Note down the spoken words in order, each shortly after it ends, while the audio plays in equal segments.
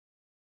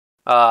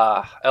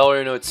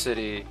Elrianode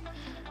City.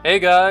 Hey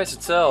guys,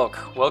 it's Elk.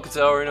 Welcome to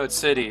Elrianode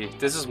City.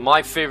 This is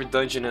my favorite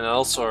dungeon in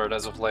Elsword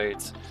as of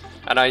late.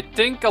 And I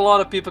think a lot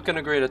of people can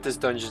agree that this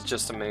dungeon is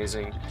just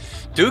amazing.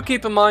 Do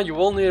keep in mind you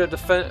will need an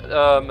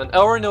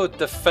Elrianode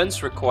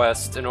defense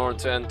request in order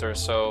to enter,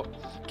 so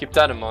keep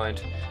that in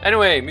mind.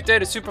 Anyway,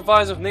 mutated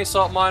supervisor of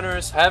Nasalt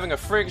Miners, having a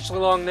freakishly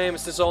long name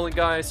is this only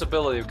guy's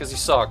ability because he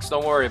sucks,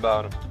 don't worry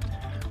about him.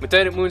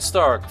 Mutated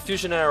Moonstar,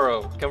 Fusion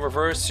Arrow, can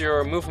reverse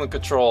your movement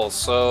controls,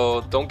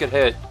 so don't get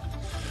hit.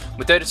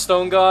 Mutated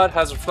Stone God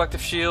has a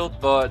reflective shield,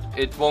 but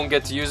it won't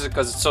get to use it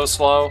because it's so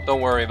slow.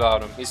 Don't worry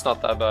about him, he's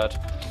not that bad.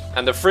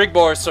 And the Freak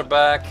Boys are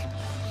back.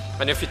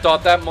 And if you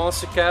thought that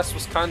monster cast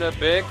was kinda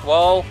big,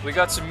 well, we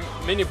got some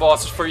mini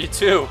bosses for you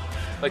too.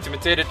 Like the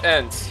Mutated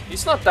Ents.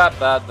 He's not that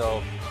bad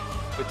though.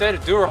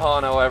 Mutated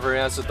Durhan, however,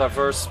 has a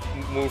diverse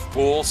move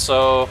pool,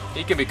 so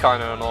he can be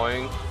kinda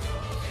annoying.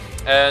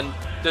 And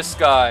this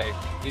guy,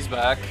 he's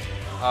back.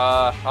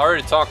 I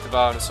already talked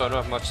about him, so I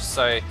don't have much to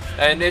say.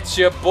 And it's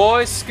your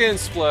boy Skin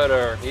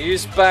Splitter.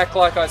 He's back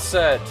like I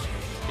said.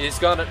 He's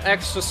got an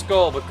extra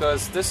skull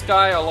because this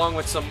guy, along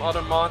with some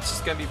other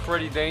monsters, can be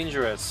pretty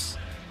dangerous.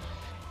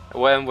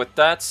 When with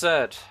that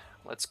said,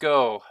 let's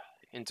go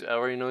into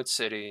Elrianode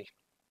City.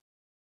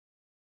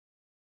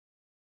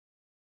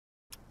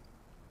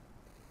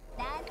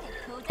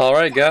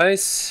 Alright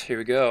guys, here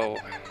we go.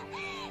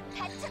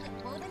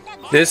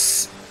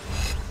 This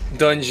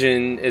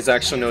dungeon is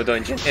actually no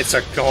dungeon, it's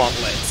a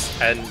gauntlet,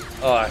 and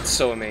oh, it's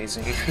so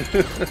amazing.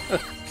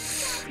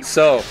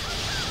 So,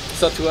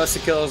 it's up to us to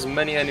kill as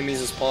many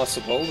enemies as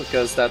possible,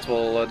 because that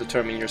will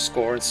determine your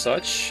score and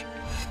such.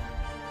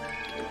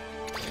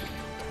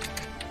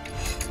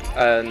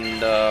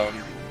 And,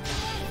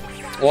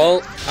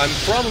 well, I'm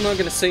probably not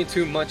going to say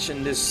too much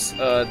in this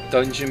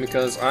dungeon,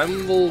 because I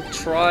will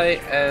try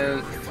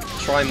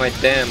my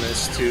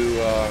damnedest to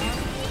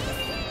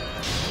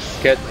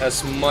get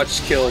as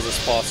much kills as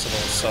possible,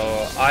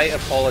 so I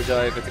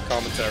apologize if the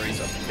commentary is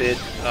a bit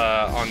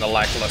on the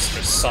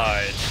lackluster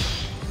side.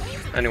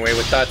 Anyway,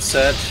 with that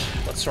said,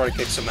 let's try to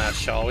kick some ass,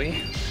 shall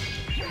we?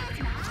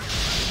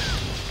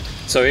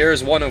 So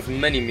here's one of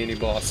many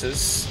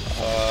mini-bosses,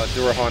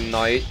 Durhan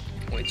Knight,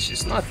 which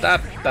is not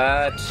that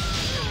bad.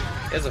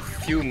 He has a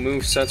few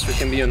movesets which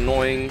can be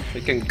annoying. He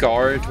can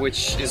guard,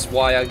 which is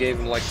why I gave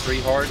him like 3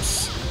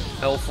 hearts,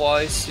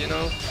 health-wise, you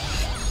know?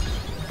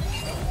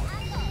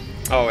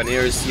 Oh, and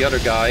here's the other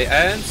guy,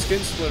 and Skin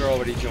Splitter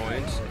already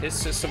joined. His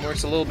system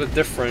works a little bit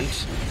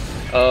different.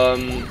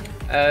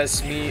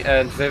 As me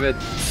and Vivid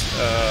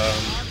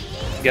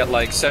get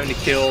like 70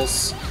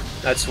 kills,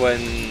 that's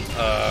when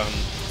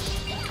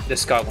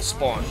this guy will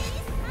spawn.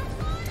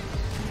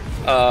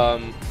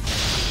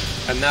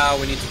 And now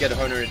we need to get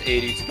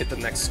 180 to get the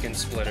next Skin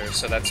Splitter,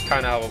 so that's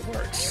kind of how it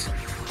works.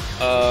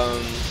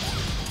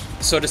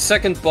 So the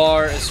second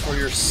bar is for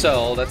your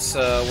cell. That's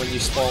when you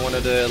spawn one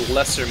of the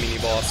lesser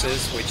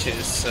mini-bosses, which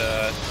is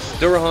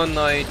Durhan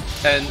Knight,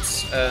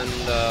 Ents, and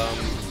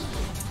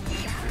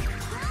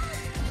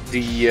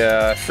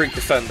the Freak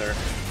Defender.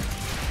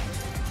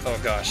 Oh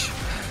gosh.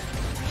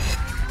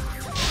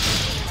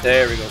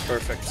 There we go,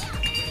 perfect.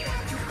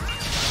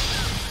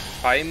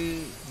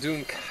 I'm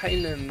doing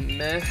kinda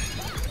meh,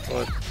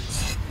 but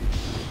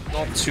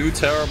not too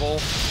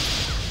terrible.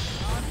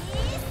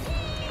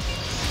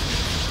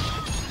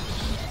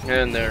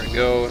 And there we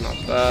go, not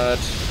bad.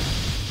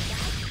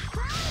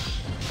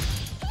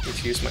 Need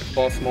to use my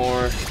buff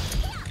more.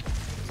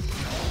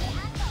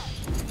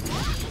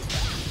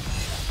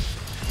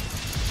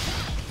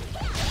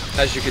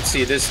 As you can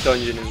see, this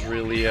dungeon is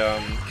really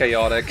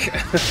chaotic.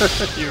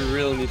 You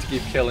really need to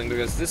keep killing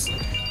because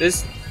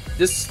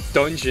this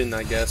dungeon,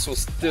 I guess, will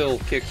still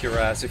kick your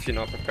ass if you're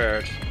not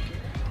prepared.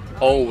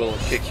 Oh, will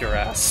kick your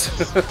ass.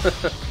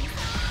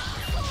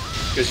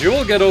 Because you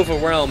will get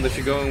overwhelmed if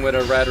you're going with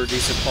a rather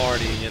decent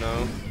party, you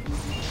know?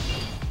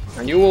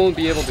 And you won't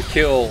be able to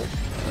kill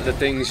the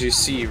things you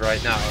see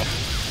right now.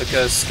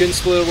 Because Skin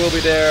Splitter will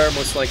be there,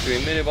 most likely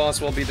a mini-boss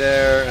will be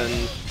there,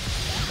 and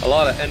a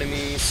lot of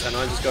enemies, and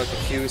I just got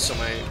confused, so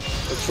my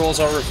controls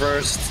are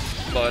reversed,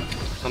 but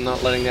I'm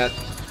not letting that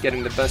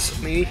getting the best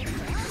of me.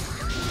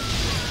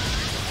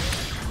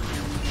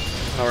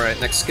 Alright,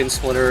 next Skin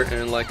Splitter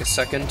in like a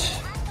second,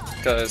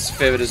 because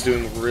Vivid is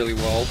doing really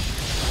well.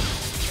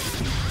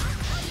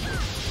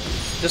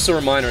 Just a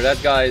reminder,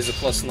 that guy is a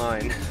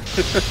 +9.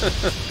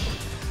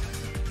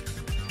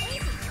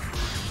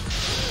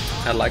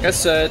 And like I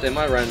said in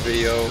my run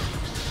video,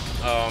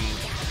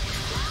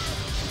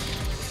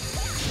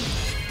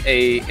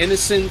 a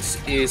Innocent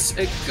is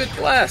a good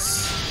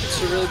class.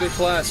 It's a really good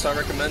class, I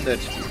recommend it.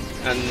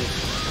 And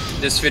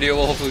this video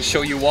will hopefully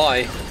show you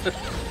why.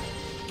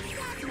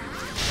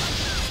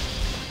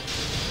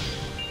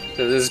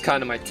 So this is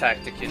kind of my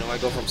tactic, you know, I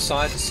go from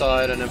side to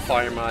side and then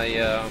fire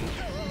my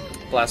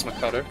plasma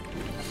cutter.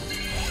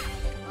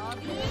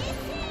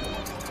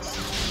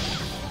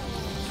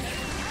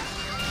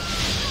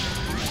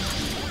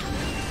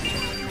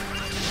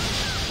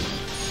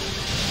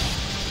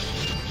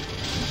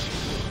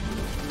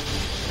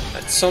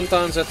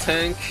 Sometimes I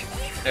tank,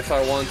 if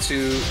I want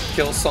to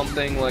kill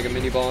something like a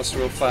mini boss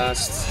real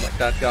fast, like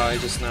that guy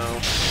just now.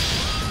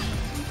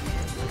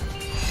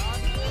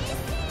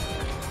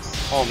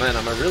 Oh man,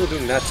 am I really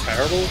doing that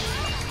terrible?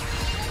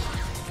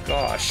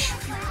 Gosh.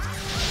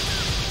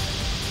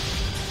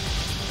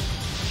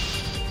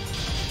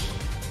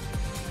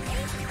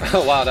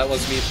 Oh wow, that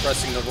was me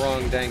pressing the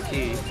wrong dang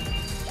key.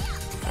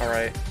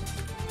 Alright.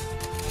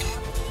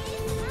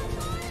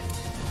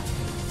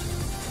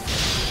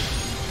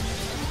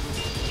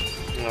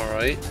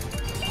 Alright.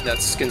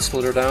 That's Skin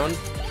Splitter down.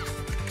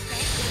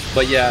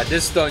 But yeah,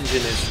 this dungeon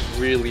is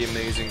really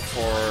amazing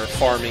for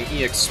farming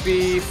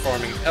EXP,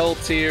 farming L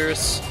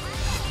tiers,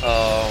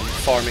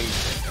 farming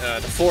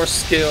the Force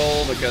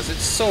skill, because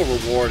it's so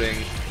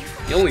rewarding.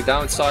 The only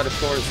downside, of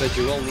course, is that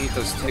you will need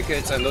those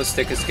tickets, and those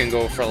tickets can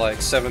go for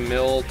like 7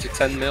 mil to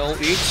 10 mil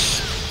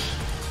each.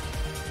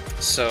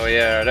 So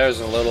yeah, there's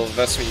a little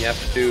investment you have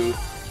to do.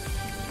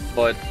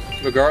 But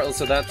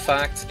regardless of that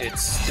fact,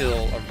 it's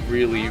still a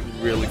really,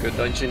 really good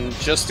dungeon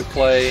just to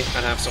play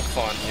and have some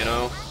fun, you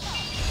know?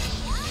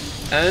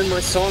 And my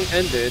song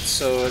ended,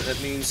 so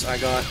that means I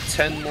got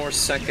 10 more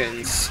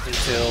seconds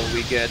until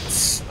we get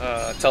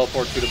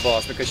teleport to the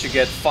boss, because you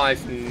get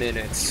 5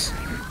 minutes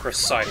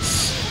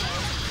precise.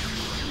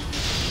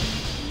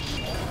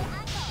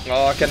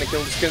 Oh, can I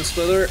kill the Skin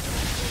Splitter?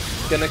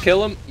 Can I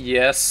kill him?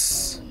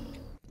 Yes.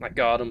 I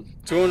got him.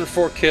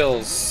 204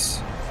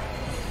 kills.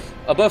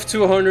 Above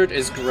 200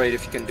 is great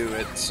if you can do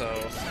it, so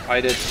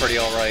I did pretty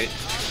alright.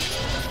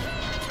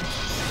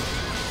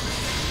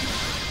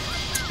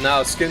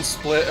 Now, Skin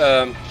Split,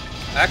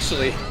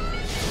 actually,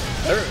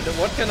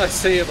 what can I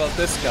say about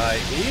this guy?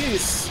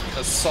 He's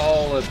a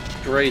solid,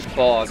 great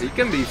boss. He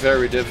can be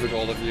very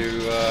difficult if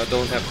you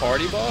don't have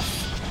party buff.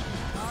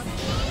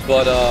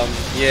 But,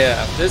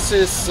 yeah, this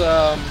is,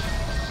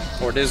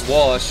 or this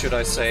was, should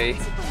I say.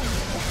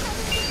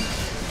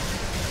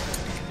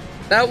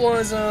 That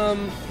was,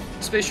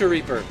 Spatio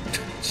Reaper.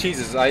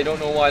 Jesus, I don't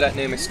know why that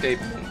name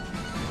escaped me.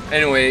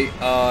 Anyway,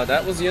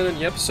 that was the end of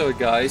the episode,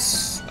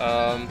 guys.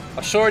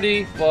 A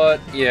shorty, but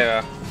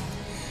yeah.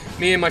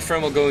 Me and my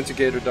friend will go into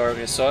Gator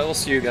Darkness, so I will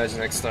see you guys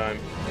next time.